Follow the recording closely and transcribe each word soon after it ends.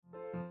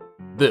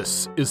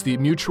This is the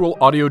Mutual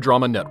Audio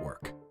Drama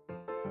Network.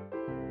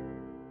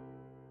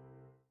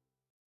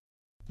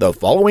 The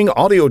following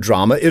audio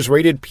drama is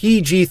rated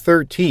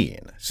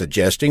PG-13,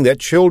 suggesting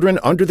that children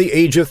under the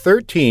age of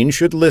 13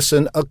 should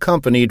listen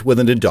accompanied with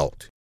an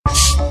adult.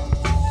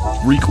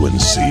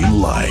 Frequency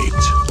light.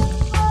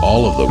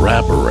 All of the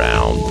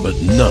wraparound, but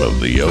none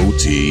of the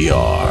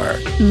OTR.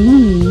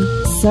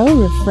 So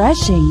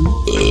refreshing.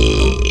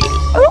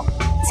 Oh,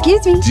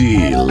 excuse me.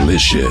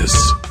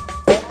 Delicious.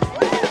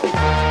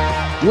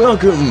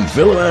 Welcome,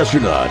 fellow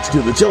astronauts, to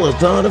the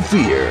Telethon of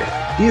Fear.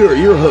 Here are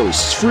your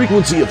hosts,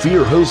 Frequency of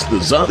Fear host the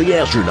Zombie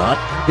Astronaut,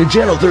 and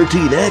Channel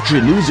 13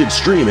 Action News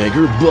Extreme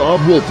anchor Bob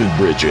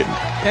Wolfenbridgen.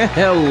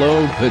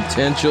 Hello,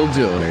 potential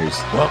donors.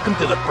 Welcome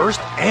to the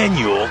first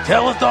annual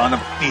Telethon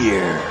of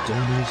Fear.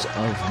 Donors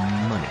of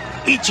money.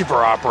 Each of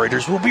our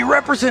operators will be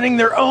representing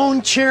their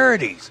own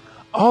charities,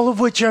 all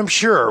of which I'm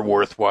sure are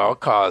worthwhile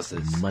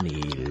causes.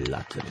 Money,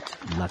 lots of it.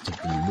 Lots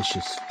of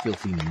delicious,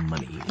 filthy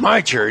money.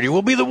 My charity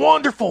will be the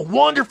wonderful,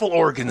 wonderful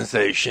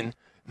organization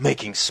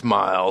Making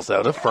Smiles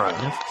Out of Frowns.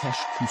 Enough cash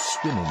to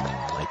swim in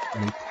like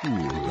in a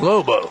pool.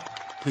 Lobo,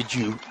 could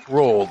you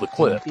roll the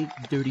clip? A big,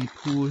 dirty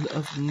pool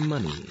of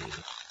money.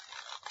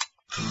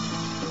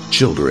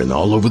 Children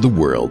all over the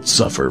world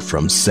suffer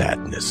from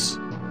sadness.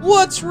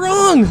 What's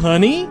wrong,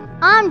 honey?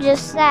 I'm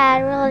just sad,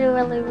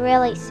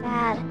 really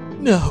sad.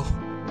 No,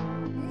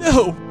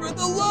 for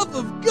the love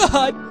of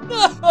God,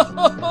 no!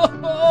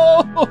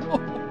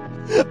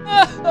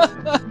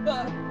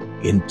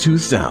 In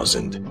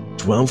 2000,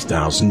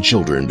 12,000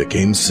 children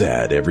became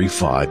sad every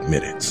 5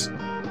 minutes.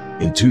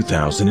 In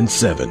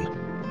 2007,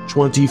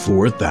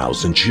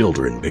 24,000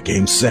 children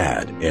became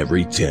sad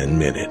every 10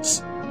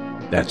 minutes.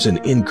 That's an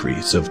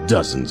increase of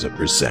dozens of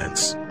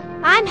percents.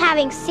 I'm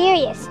having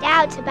serious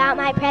doubts about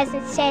my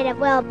present state of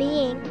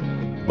well-being.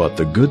 But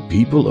the good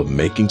people of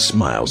Making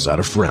Smiles Out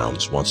of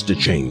Frowns wants to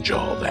change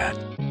all that.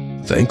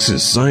 Thanks to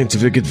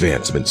scientific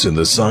advancements in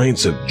the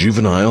science of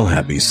juvenile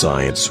happy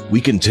science, we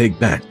can take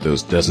back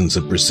those dozens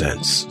of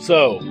percents.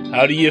 So,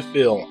 how do you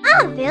feel?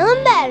 I'm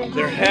feeling better.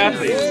 They're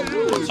happy.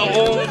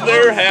 Oh,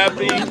 they're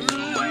happy.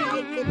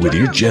 With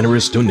your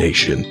generous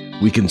donation,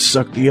 we can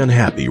suck the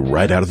unhappy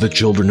right out of the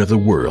children of the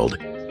world,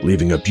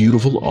 leaving a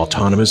beautiful,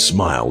 autonomous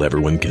smile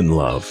everyone can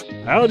love.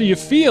 How do you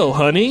feel,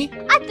 honey?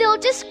 I feel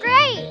just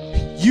great.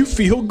 You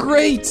feel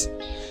great.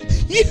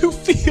 You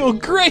feel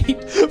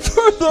great,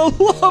 for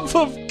the love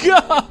of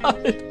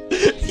God!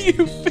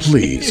 You feel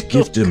Please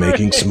gift to great.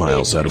 Making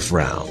Smiles Out of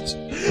Frowns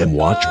and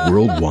watch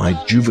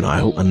worldwide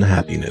juvenile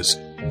unhappiness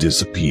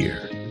disappear.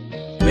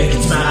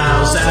 Making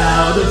smiles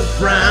out of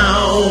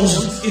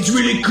frowns. It's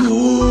really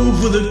cool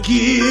for the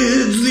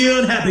kids, the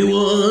unhappy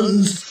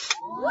ones.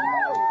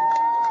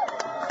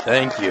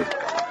 Thank you.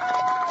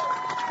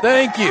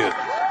 Thank you.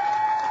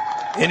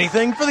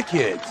 Anything for the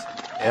kids.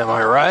 Am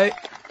I right?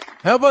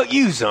 How about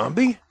you,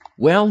 Zombie?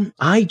 Well,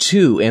 I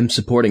too am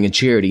supporting a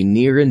charity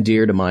near and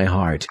dear to my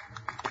heart.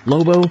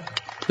 Lobo,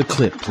 the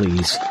clip,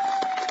 please.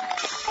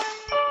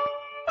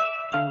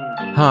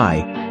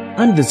 Hi,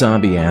 I'm the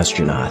Zombie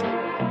Astronaut.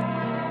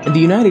 In the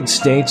United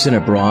States and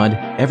abroad,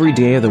 every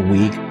day of the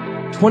week,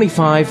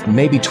 25,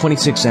 maybe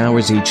 26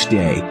 hours each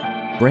day,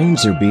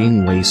 brains are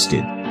being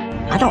wasted.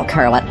 I don't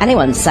care what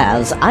anyone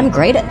says. I'm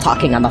great at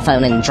talking on the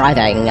phone and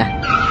driving.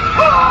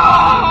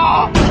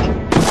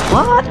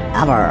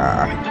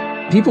 Whatever.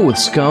 People with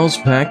skulls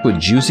packed with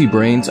juicy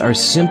brains are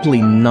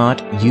simply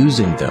not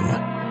using them.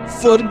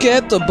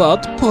 Forget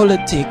about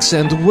politics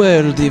and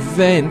world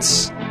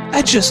events.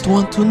 I just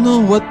want to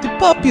know what the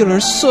popular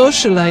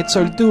socialites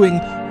are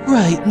doing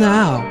right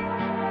now.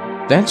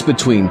 That's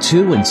between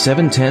 2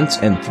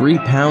 7/10 and 3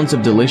 pounds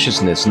of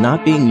deliciousness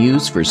not being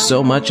used for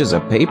so much as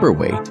a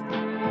paperweight.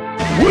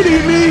 What do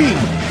you mean?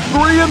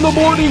 3 in the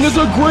morning is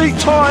a great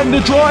time to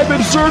drive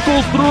in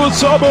circles through a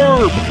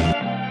suburb.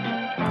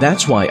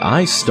 That's why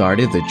I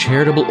started the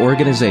charitable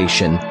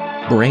organization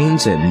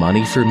Brains and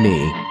Money for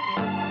Me.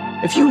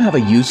 If you have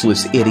a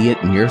useless idiot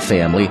in your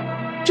family,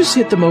 just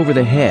hit them over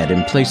the head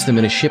and place them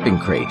in a shipping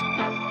crate.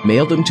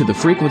 Mail them to the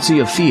Frequency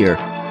of Fear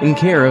in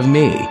care of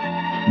me.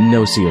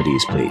 No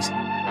CODs, please.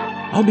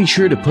 I'll be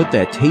sure to put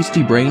that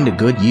tasty brain to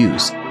good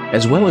use,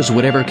 as well as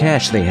whatever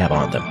cash they have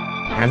on them.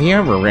 Have you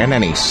ever read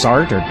any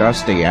Sartre or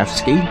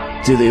Dostoevsky?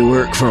 Do they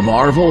work for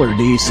Marvel or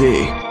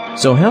DC?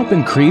 So help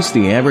increase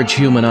the average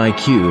human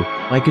IQ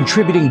by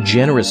contributing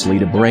generously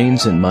to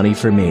Brains and Money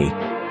for Me.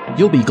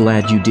 You'll be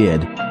glad you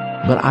did,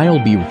 but I'll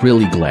be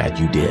really glad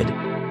you did.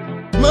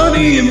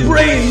 Money and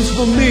brains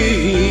for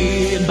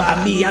me. And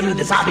by me, I mean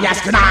the Zombie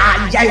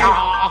Astronaut.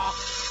 Yeah!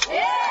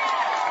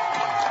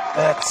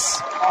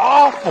 That's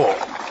awful.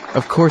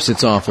 Of course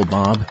it's awful,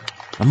 Bob.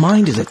 A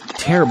mind is a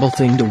terrible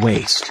thing to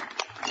waste.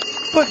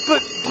 But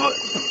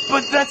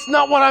that's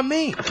not what I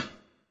mean.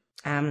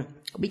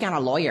 We got a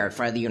lawyer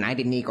for the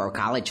United Negro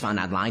College Fund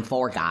on line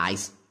 4,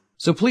 guys.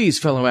 So please,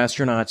 fellow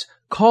astronauts,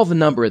 call the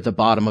number at the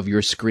bottom of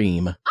your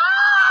screen.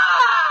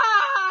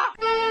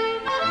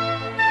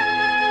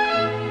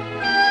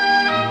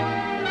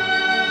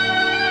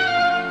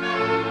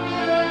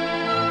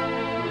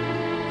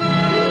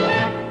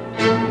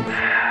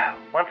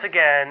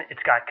 again,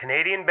 it's got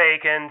Canadian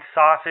bacon,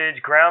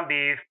 sausage, ground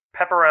beef,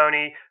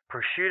 pepperoni,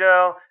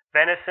 prosciutto,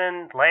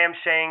 venison, lamb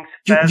shanks,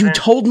 pheasant. You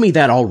told me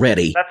that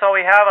already. That's all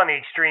we have on the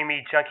Extreme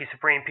Meat Junkie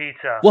Supreme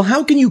Pizza. Well,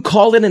 how can you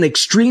call it an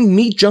Extreme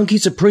Meat Junkie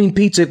Supreme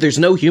Pizza if there's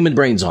no human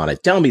brains on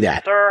it? Tell me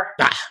that. Sir?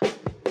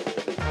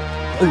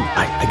 Ooh,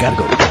 I gotta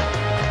go.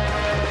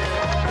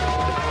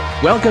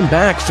 Welcome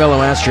back, fellow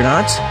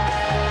astronauts.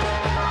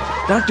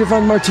 Dr.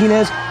 Von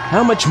Martinez,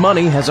 how much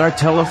money has our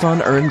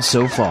telethon earned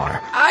so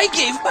far? I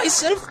gave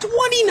myself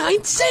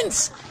 29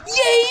 cents.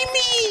 Yay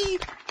me!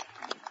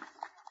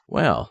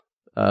 Well,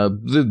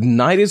 the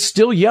night is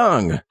still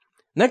young.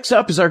 Next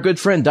up is our good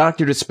friend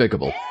Dr.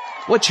 Despicable.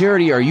 What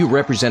charity are you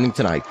representing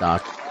tonight,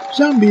 Doc?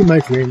 Zombie, my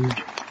friend.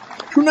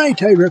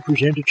 Tonight I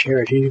represent a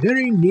charity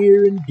very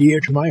near and dear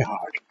to my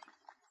heart.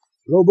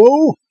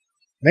 Lobo,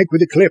 make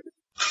with a clip.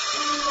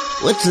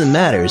 What's the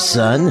matter,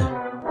 son?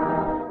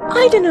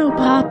 I don't know,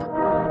 Pop.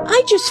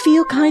 I just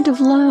feel kind of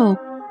low.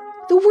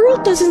 The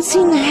world doesn't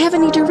seem to have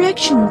any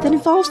direction that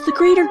involves the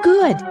greater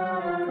good.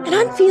 And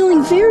I'm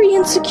feeling very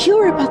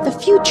insecure about the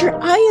future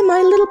I and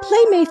my little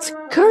playmates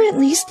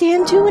currently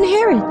stand to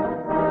inherit.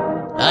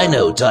 I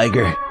know,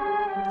 Tiger.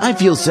 I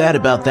feel sad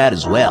about that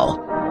as well.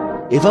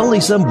 If only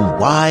some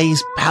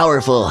wise,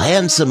 powerful,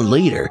 handsome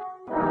leader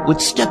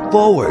would step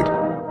forward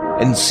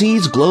and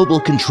seize global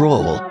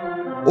control,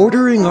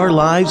 ordering our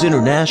lives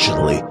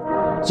internationally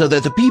so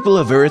that the people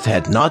of Earth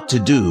had naught to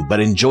do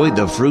but enjoy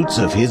the fruits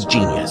of his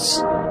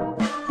genius.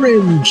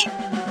 Friends,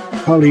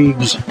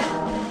 colleagues,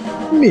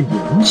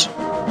 minions,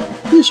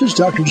 this is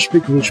Dr.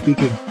 Despicable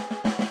speaking.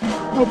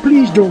 Now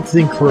please don't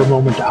think for a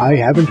moment I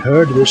haven't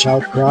heard this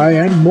outcry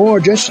and more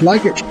just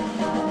like it.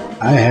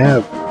 I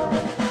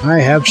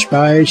have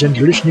spies and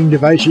listening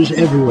devices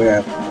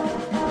everywhere.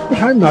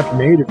 But I'm not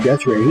made of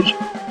death rays.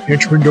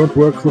 Henchmen don't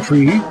work for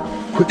free.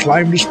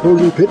 Quicklime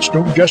disposal pits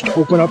don't just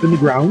open up in the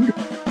ground.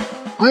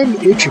 I'm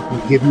itching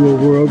to give you a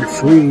world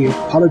free of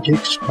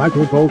politics,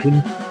 Michael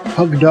Bolton,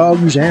 hug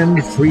dogs,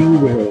 and free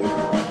will.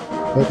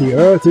 But the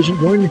Earth isn't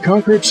going to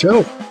conquer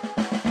itself.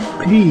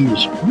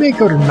 Please,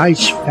 make out a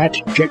nice fat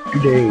check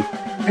today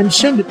and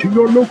send it to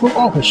your local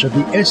office of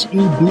the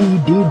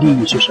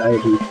SEBDD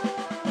Society.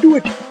 Do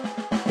it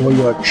for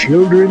your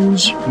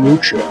children's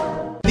future.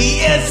 The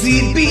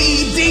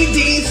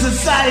SEBDD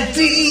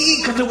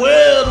Society, 'cause the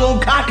world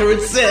won't conquer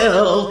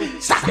itself.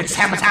 Sockets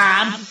hammer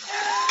time.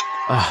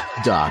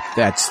 Doc,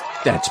 that's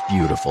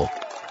beautiful.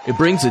 It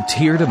brings a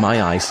tear to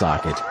my eye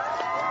socket.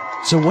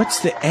 So what's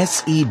the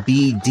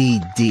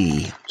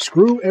SEBDD?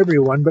 Screw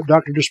everyone but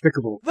Dr.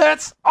 Despicable.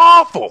 That's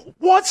awful!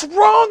 What's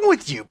wrong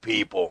with you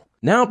people?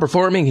 Now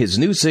performing his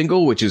new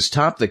single, which has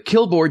topped the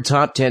Billboard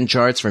Top 10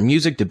 charts for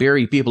music to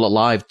bury people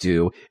alive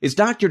to, is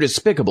Dr.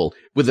 Despicable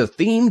with a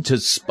theme to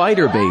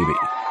Spider Baby.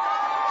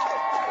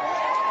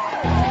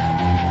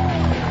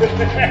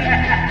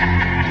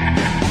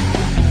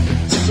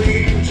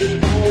 Screams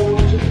and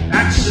moans and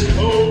bats and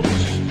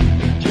bones,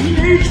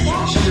 teenage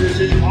monsters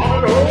in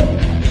modern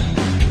homes,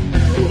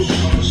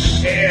 ghosts on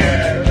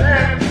scare,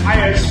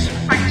 vampires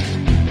fight,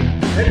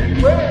 and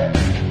beware,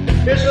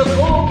 there's a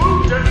full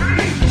moon tonight.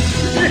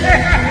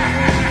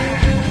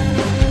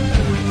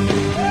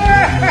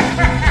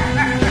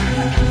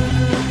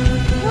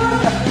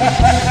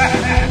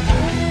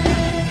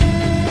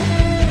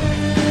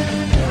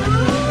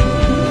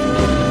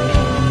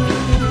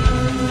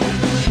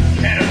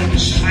 Cannibal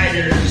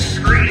spiders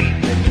scream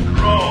and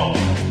crawl,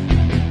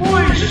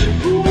 boys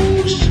and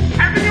ghouls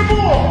having a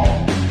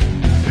ball.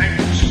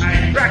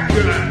 Frankenstein,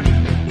 Dracula,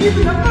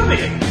 even a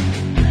mummy,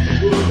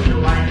 sure to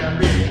wind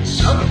up in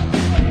somebody's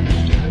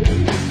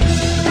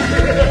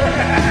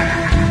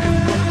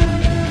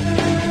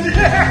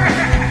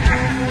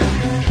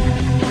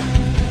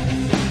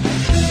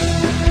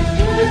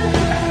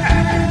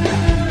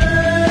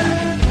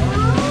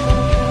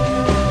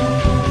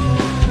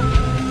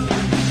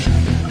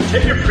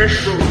Take your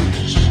fresh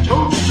roses,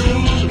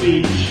 toadstools of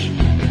each,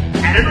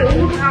 and an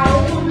old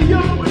owl and a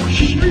young one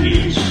she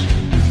breeds,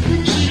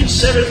 mixing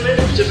 7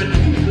 legs of an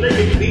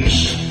 8-legged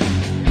beast.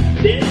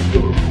 Then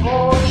you're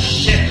all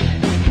set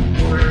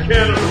for a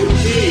cannibal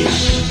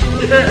feast.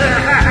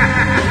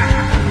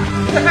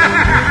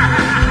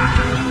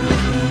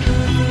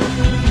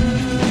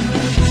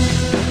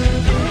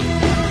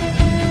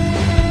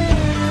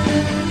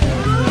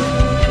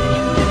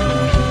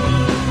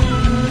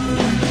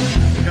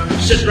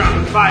 Sit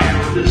round the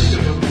fire on this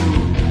summer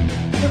moon.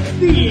 A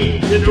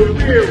fiend and a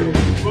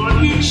werewolf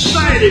on each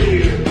side of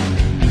you.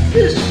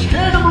 This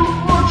cannibal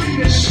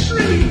orgy is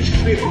strange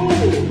to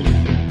behold,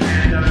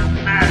 and the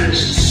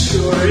maddest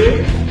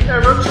story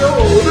ever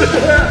told.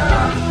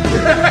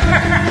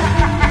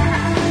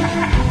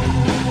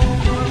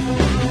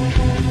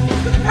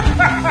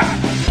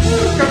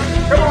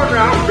 Come on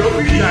now, don't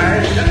be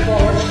shy. Step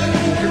forward, step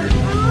forward.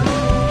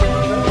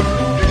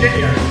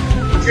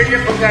 Virginia,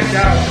 put that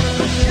down.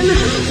 And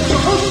listen, you're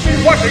supposed to be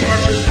watching our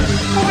sister.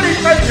 How many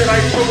times did I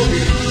told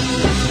you?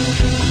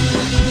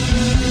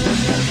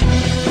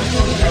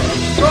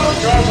 Don't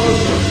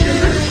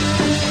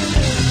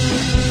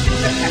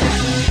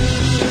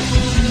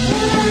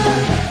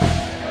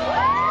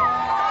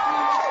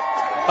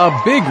A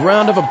big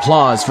round of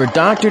applause for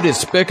Dr.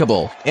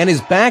 Despicable and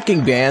his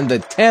backing band, the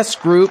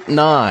Test Group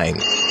 9.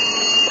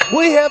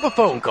 We have a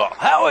phone call.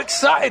 How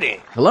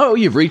exciting! Hello,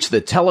 you've reached the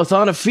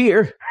Telethon of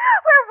Fear. Where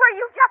were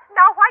you just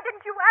now? Why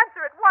didn't you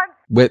answer at once?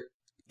 But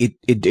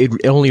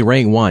it only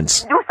rang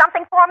once. Do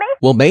something for me?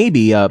 Well, maybe,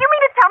 You mean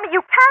to tell me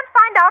you can't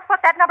find out what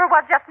that number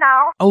was just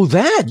now? Oh,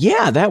 that?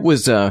 Yeah, that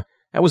was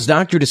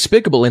Dr.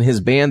 Despicable and his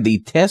band, the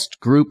Test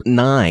Group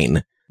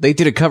 9. They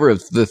did a cover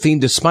of the theme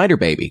to Spider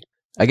Baby.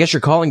 I guess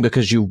you're calling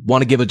because you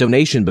want to give a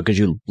donation because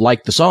you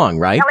like the song,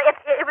 right? Well,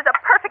 it was a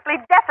perfectly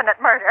definite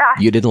murder.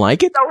 You didn't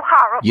like it? So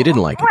horrible. You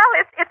didn't like it? Well,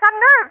 it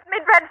unnerves me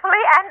dreadfully,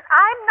 and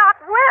I'm not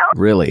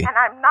well. Really? And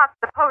I'm not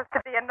supposed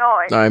to be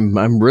annoyed.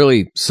 I'm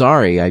really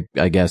sorry, I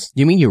guess.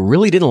 You mean you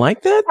really didn't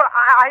like that? Well,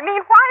 I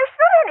mean, why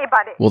should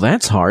anybody? Well,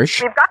 that's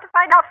harsh. We've got to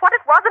find out what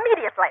it was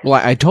immediately. Well,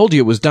 I told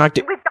you it was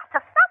Dr. We've got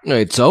to stop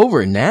It's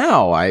over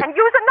now. and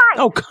use a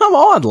knife. Oh, come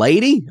on,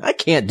 lady. I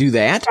can't do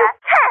that.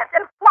 Can't,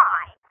 and why?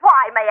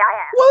 Why, may I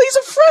ask? Well, he's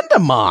a friend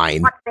of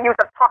mine. What's the use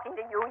of talking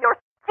to you? You're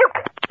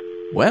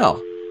stupid.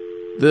 Well,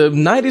 the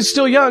night is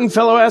still young,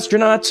 fellow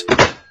astronauts.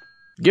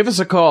 Give us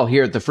a call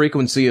here at the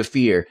Frequency of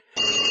Fear.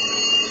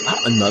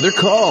 Another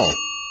call.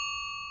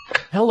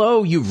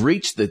 Hello, you've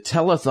reached the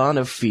Telethon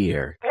of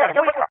Fear.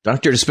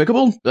 Dr.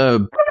 Despicable?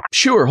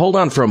 Sure, hold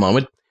on for a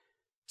moment.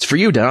 It's for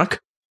you, Doc.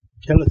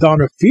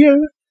 Telethon of Fear?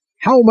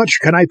 How much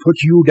can I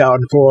put you down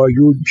for,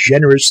 you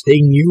generous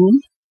thing,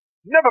 you?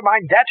 Never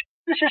mind that.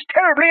 This is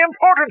terribly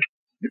important.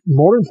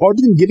 More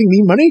important than giving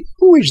me money?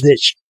 Who is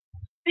this?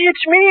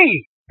 It's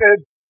me.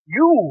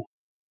 You.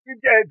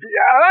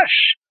 Us.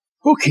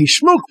 Okay,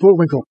 smoke,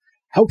 Bullwinkle.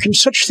 How can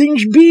such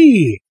things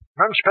be?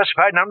 An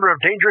unspecified number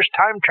of dangerous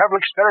time travel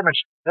experiments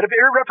that have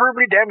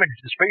irreparably damaged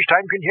the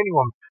space-time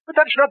continuum. But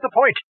that's not the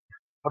point.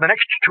 For the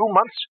next 2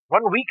 months,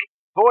 1 week,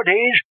 4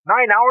 days,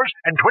 9 hours,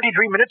 and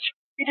 23 minutes,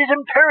 it is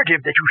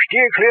imperative that you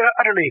steer clear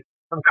utterly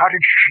from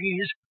cottage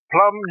cheese,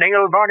 plum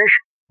nail varnish,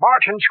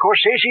 Martin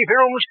Scorsese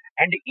films,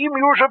 and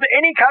emus of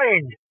any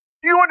kind.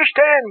 Do you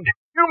understand?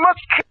 You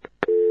must...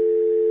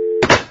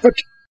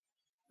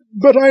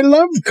 But I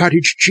love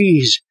cottage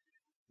cheese.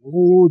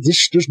 Oh,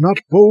 this does not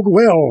bode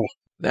well.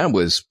 That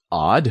was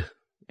odd,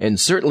 and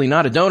certainly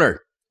not a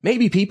donor.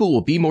 Maybe people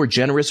will be more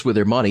generous with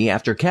their money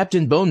after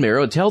Captain Bone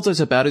Marrow tells us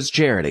about his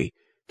charity.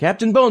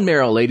 Captain Bone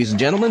Marrow, ladies and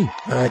gentlemen.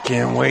 I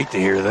can't wait to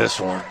hear this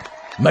one.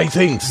 My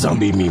thanks,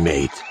 zombie me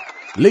mate.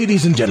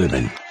 Ladies and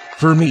gentlemen,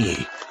 for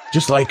me,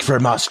 just like for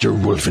Master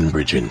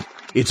Wolfenbridgen,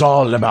 it's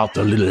all about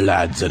the little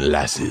lads and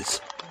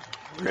lasses.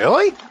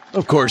 Really?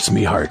 Of course,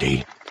 me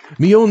hearty.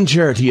 Me own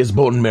charity is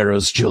Bone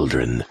Marrow's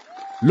children.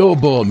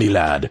 Lobo, me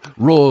lad,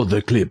 roll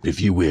the clip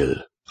if you will.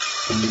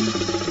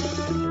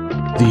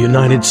 The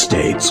United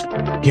States,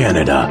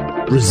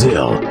 Canada,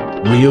 Brazil,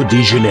 Rio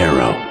de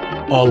Janeiro,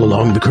 all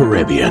along the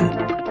Caribbean,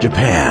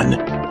 Japan,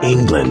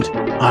 England,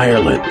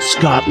 Ireland,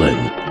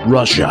 Scotland,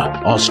 Russia,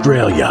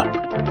 Australia.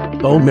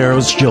 Bone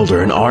Marrow's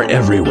children are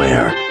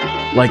everywhere.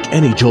 Like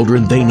any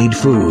children, they need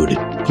food,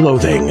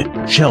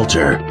 clothing,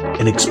 shelter,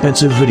 and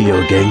expensive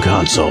video game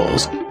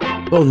consoles.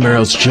 Bone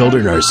Marrow's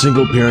children are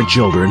single-parent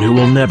children who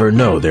will never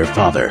know their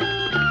father.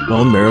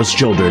 Bone Marrow's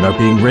children are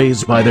being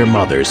raised by their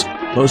mothers,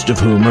 most of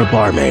whom are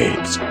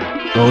barmaids.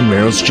 Bone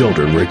Marrow's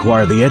children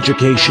require the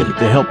education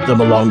to help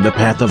them along the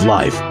path of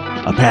life,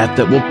 a path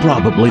that will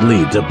probably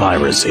lead to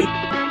piracy.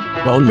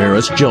 Bone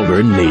Marrow's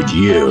children need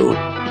you.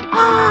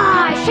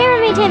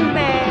 Shiver me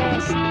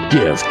timbers.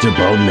 Gift to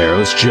Bone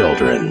Marrow's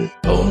children.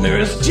 Bone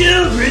Marrow's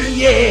children,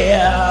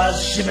 yeah,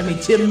 shiver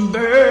me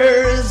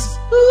timbers.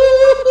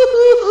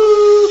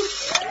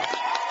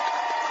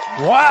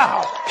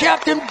 Wow,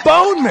 Captain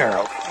Bone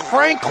Marrow.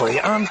 Frankly,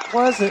 I'm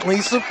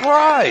pleasantly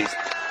surprised.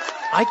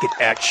 I could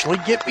actually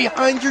get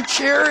behind your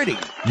charity.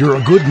 You're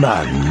a good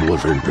man,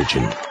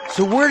 Wolfenbridgen.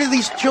 So where do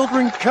these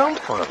children come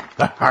from?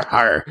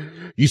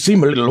 You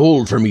seem a little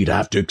old for me to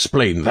have to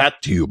explain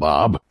that to you,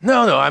 Bob.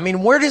 No, I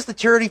mean, where does the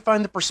charity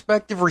find the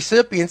prospective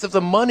recipients of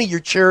the money your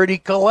charity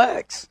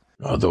collects?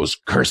 Those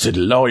cursed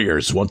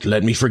lawyers won't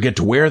let me forget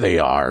where they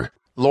are.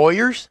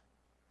 Lawyers?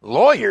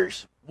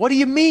 Lawyers? What do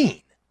you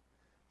mean?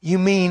 You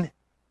mean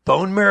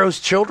Bone Marrow's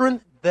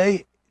children?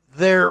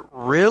 They're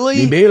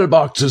really? The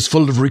mailbox is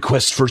full of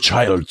requests for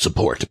child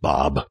support,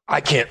 Bob. I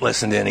can't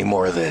listen to any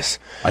more of this.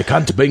 I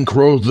can't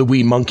bankroll the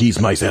wee monkeys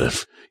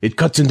myself. It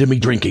cuts into me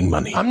drinking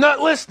money. I'm not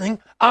listening.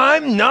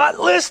 I'm not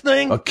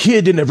listening. A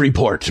kid in every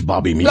port,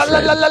 Bobby, me la,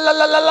 friend. La, la, la,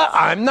 la, la, la.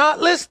 I'm not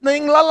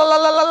listening. La, la, la,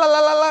 la, la, la,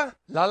 la,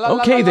 la, la.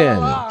 Okay, then.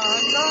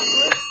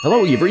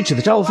 Hello, you've reached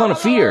the Telethon of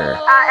Fear.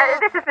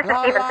 This is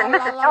Mrs. Stevenson,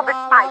 Mrs. Albert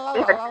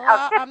Smythe Stevenson of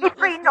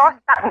 53 North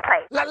Sutton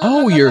Place.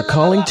 Oh, you're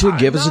calling to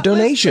give us a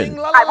donation.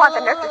 I want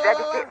the nurses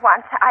registered at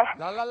once.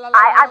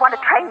 I want a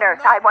trained nurse.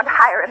 I want to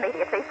hire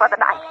immediately for the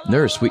night.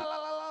 Nurse, we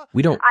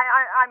don't...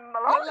 I'm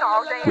alone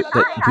all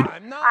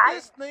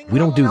day. We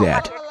don't do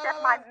that.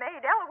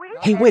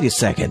 Hey, wait a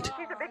second.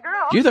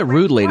 You're the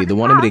rude lady that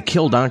wanted me to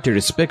kill Dr.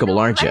 Despicable,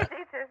 aren't you?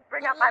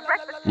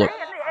 Look,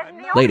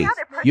 lady,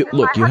 you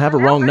have a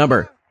wrong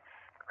number.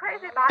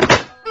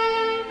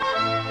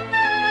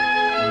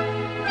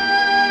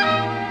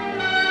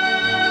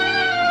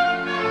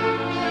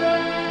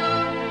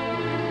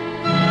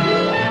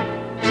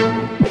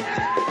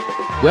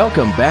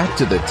 Welcome back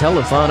to the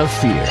Telethon of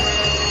Fear.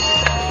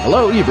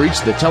 Hello, you've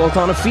reached the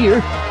Telethon of Fear.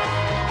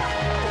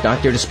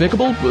 Dr.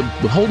 Despicable,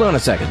 hold on a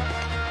second.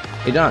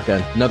 Hey, Doc,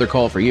 another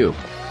call for you.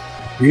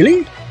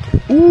 Really?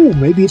 Oh,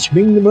 maybe it's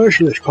Ming the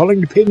Merciless calling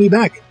to pay me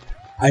back.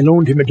 I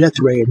loaned him a death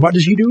ray, and what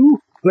does he do?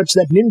 Lets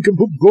that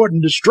nincompoop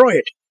Gordon destroy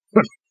it.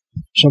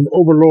 Some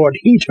overlord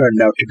he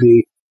turned out to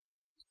be.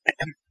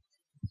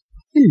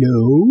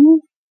 Hello?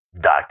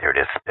 Dr.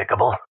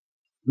 Despicable?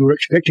 You were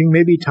expecting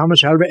maybe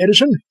Thomas Alva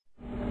Edison?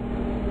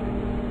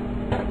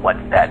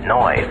 What's that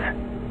noise?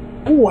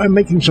 Oh, I'm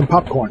making some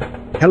popcorn.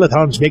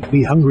 Telethons make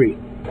me hungry.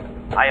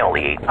 I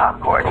only eat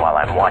popcorn while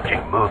I'm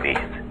watching movies.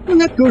 And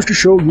that goes to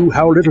show you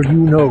how little you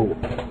know.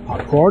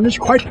 Popcorn is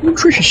quite a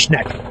nutritious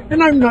snack,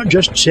 and I'm not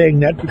just saying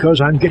that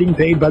because I'm getting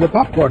paid by the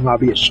popcorn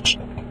lobbyists.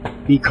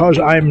 Because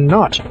I'm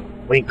not.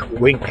 Wink,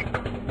 wink.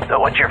 So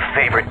what's your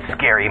favorite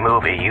scary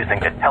movie using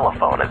the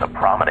telephone as a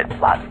prominent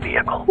plot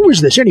vehicle? Who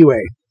is this,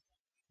 anyway?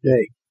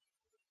 Hey,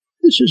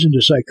 this isn't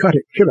a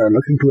psychotic killer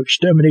looking to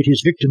exterminate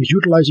his victims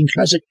utilizing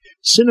classic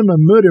cinema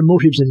murder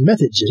motives and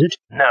methods, is it?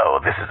 No,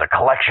 this is a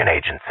collection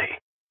agency.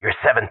 You're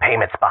 7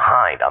 payments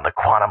behind on the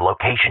quantum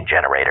location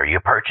generator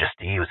you purchased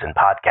to use in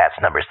podcast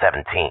number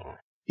 17.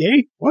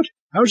 Eh? What?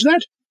 How's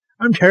that?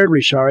 I'm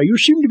terribly sorry. You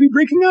seem to be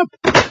breaking up.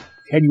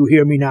 Can you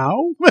hear me now?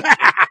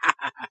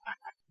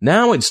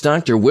 Now it's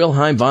Dr.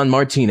 Wilhelm von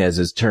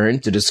Martinez's turn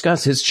to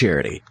discuss his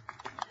charity.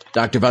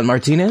 Dr. von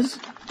Martinez?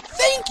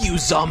 Thank you,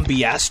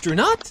 zombie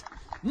astronaut.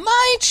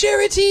 My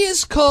charity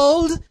is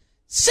called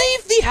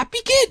Save the Happy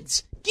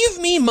Kids.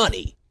 Give me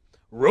money.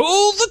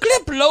 Roll the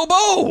clip,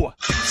 Lobo!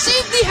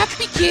 Save the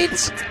happy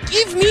kids,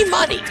 give me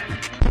money.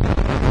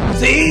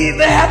 Save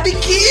the happy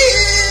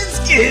kids,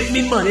 give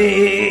me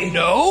money.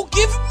 No,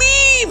 give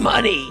me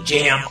money.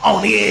 Jam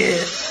on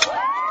it.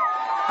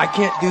 I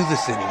can't do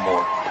this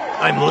anymore.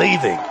 I'm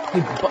leaving.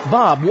 Hey,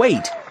 Bob,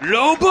 wait.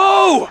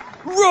 Lobo!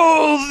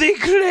 Roll the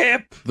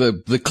clip!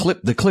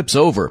 The clip's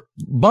over.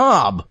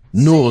 Bob!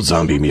 No,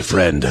 zombie, me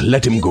friend.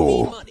 Let him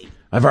go.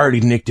 I've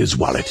already nicked his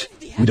wallet.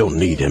 We don't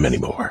need him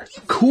anymore.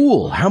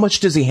 Cool. How much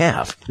does he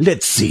have?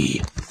 Let's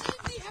see.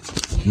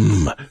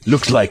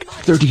 Looks like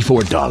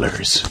 $34.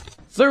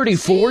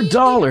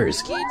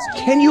 $34?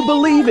 Can you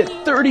believe it?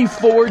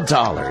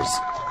 $34.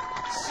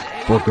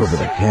 Fork over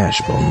the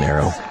cash, Bone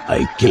Marrow.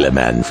 I kill a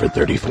man for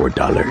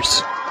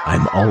 $34.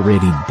 I'm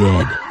already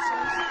dead.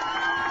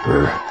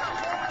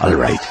 All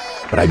right,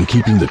 but I'm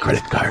keeping the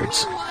credit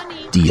cards.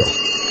 Deal.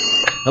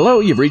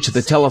 Hello, you've reached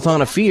the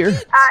Telethon of Fear.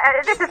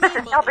 This is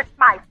Mrs. Albert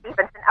Smythe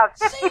Stevenson of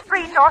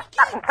 53 North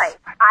Sutton Place.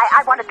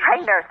 I want a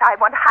trained nurse. I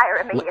want to hire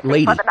immediately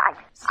lady. For the night.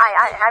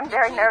 I'm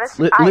very nervous.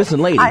 Listen,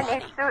 lady. I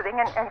need soothing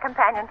and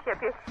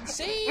companionship.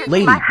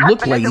 Lady,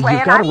 look, lady,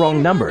 you've got a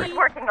wrong number. He's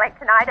working late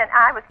tonight, and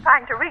I was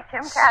trying to reach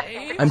him to ask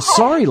him to I'm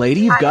sorry, lady,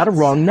 you've got a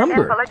wrong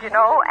number. Invalid, you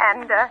know,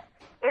 and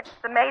it's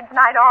the maid's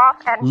night off,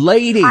 and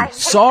lady,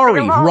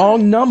 sorry,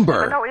 wrong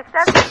number. No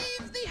reception.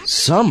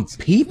 Some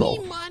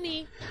people.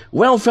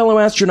 Well, fellow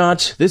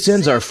astronauts, this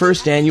ends our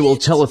first annual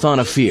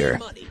Telethon of Fear.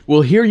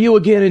 We'll hear you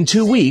again in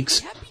 2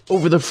 weeks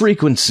over the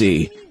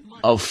frequency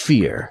of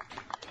fear.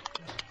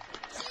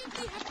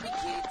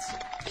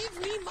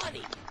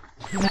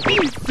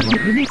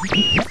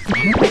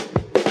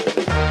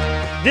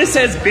 This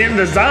has been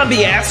the Zombie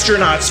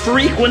Astronauts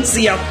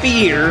Frequency of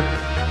Fear.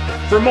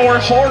 For more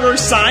horror,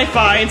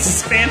 sci-fi, and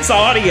suspense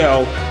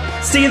audio,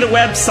 see the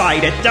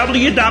website at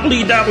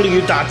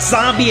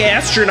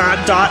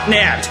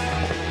www.zombieastronaut.net.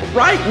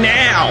 Right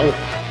now!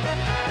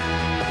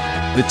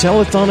 The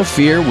Telethon of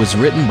Fear was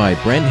written by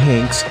Brent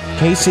Hanks,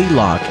 Casey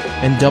Locke,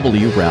 and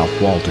W.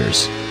 Ralph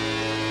Walters.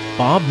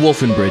 Bob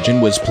Wolfenbridgen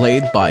was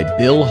played by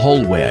Bill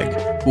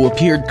Holweg, who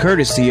appeared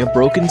courtesy of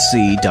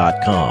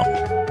BrokenSea.com.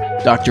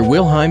 Dr.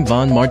 Wilhelm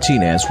von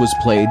Martinez was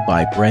played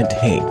by Brent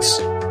Hanks.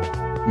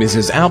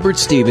 Mrs. Albert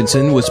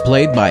Stevenson was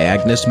played by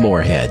Agnes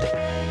Moorhead.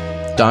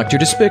 Dr.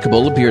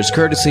 Despicable appears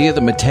courtesy of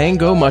the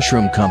Matango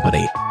Mushroom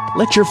Company.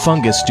 Let your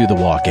fungus do the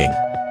walking.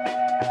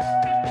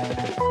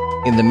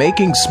 In the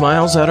Making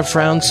Smiles Out of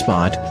Frowns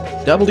spot,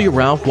 W.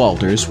 Ralph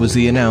Walters was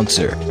the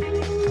announcer.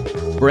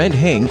 Brent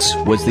Hanks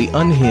was the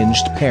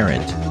unhinged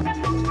parent.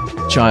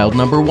 Child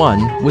number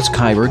 1 was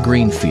Kyra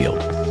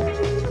Greenfield.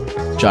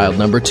 Child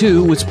number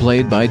 2 was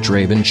played by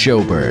Draven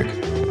Schoberg.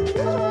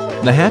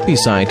 The Happy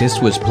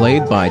Scientist was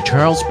played by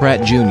Charles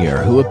Pratt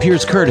Jr., who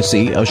appears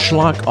courtesy of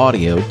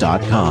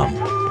schlockaudio.com.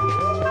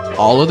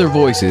 All other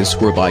voices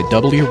were by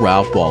W.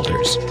 Ralph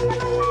Walters.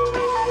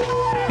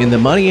 In the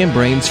Money and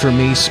Brains for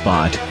Me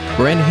spot,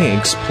 Brent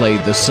Hanks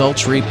played the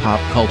sultry pop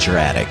culture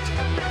addict.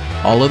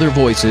 All other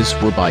voices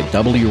were by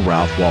W.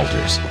 Ralph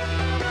Walters.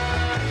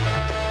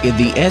 In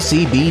the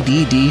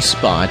SEBDD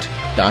spot,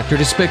 Dr.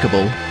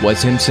 Despicable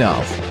was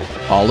himself.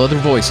 All other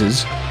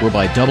voices were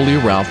by W.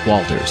 Ralph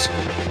Walters.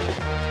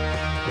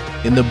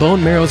 In the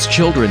Bone Marrow's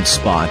Children's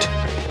spot,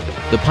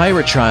 the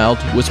Pirate Child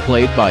was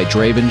played by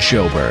Draven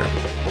Schoberg.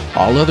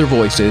 All other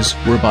voices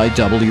were by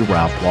W.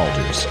 Ralph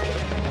Walters.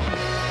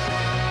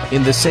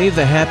 In the Save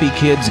the Happy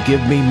Kids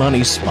Give Me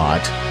Money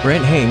spot,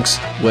 Brent Hanks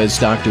was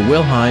Dr.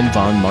 Wilhelm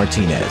von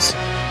Martinez.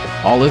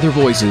 All other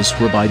voices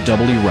were by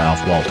W.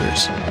 Ralph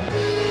Walters.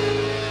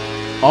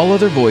 All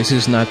other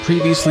voices not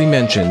previously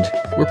mentioned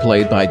were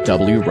played by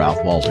W.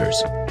 Ralph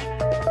Walters.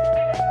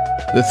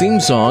 The theme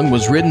song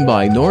was written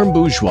by Norm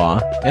Bourgeois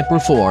and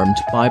performed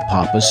by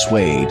Papa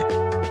Suede.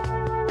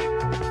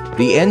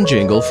 The end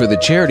jingle for the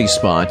charity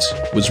spots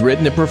was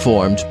written and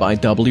performed by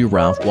W.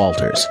 Ralph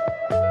Walters.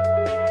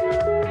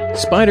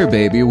 Spider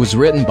Baby was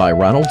written by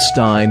Ronald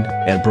Stein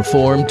and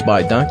performed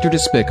by Dr.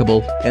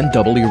 Despicable and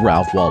W.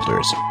 Ralph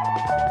Walters.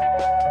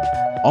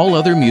 All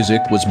other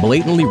music was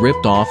blatantly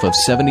ripped off of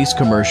 70s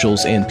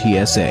commercials and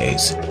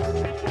PSAs.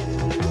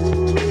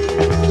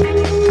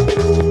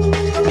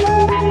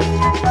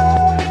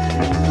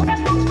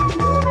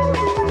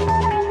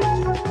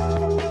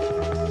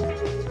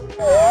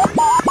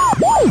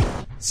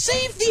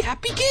 Save the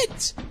happy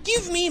kids!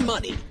 Give me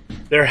money!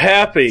 They're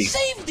happy!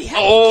 Save the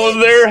happy Oh,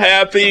 kids! they're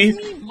happy! Give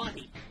me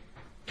money!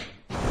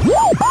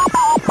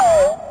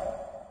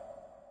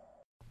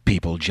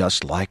 People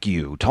just like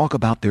you talk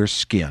about their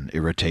skin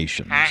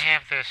irritations. I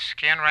have this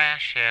skin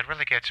rash. It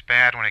really gets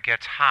bad when it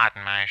gets hot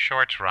and my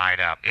shorts ride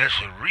up. It's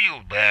a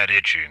real bad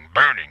itching,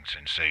 burning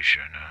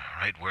sensation.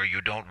 Right where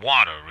you don't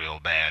want a real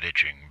bad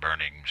itching,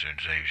 burning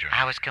sensation.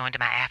 I was going to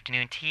my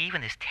afternoon tea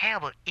when this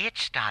terrible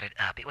itch started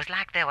up. It was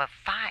like there were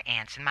fire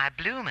ants in my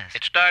bloomers.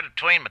 It started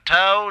between my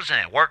toes and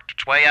it worked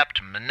its way up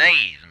to my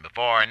knees. And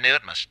before I knew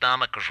it, my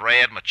stomach was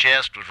red, my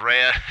chest was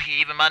red,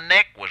 even my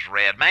neck was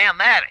red. Man,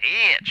 that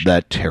itch.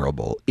 That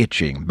terrible,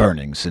 itching,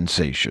 burning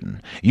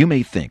sensation. You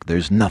may think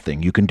there's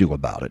nothing you can do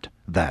about it.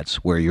 That's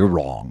where you're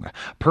wrong.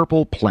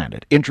 Purple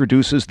Planet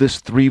introduces this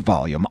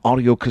 3-volume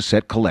audio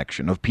cassette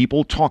collection of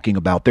people talking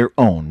about their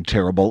own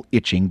terrible,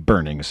 itching,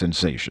 burning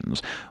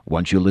sensations.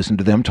 Once you listen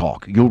to them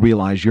talk, you'll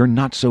realize you're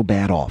not so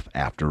bad off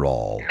after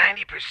all.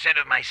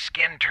 90% of my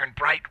skin turned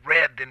bright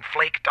red, then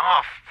flaked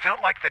off.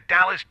 Felt like the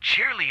Dallas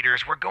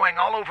cheerleaders were going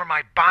all over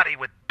my body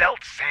with belt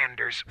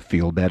sanders.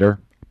 Feel better?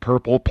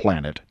 Purple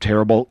Planet,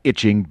 terrible,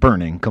 itching,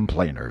 burning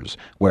complainers.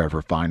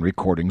 Wherever fine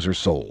recordings are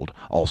sold.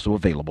 Also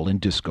available in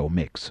disco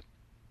mix.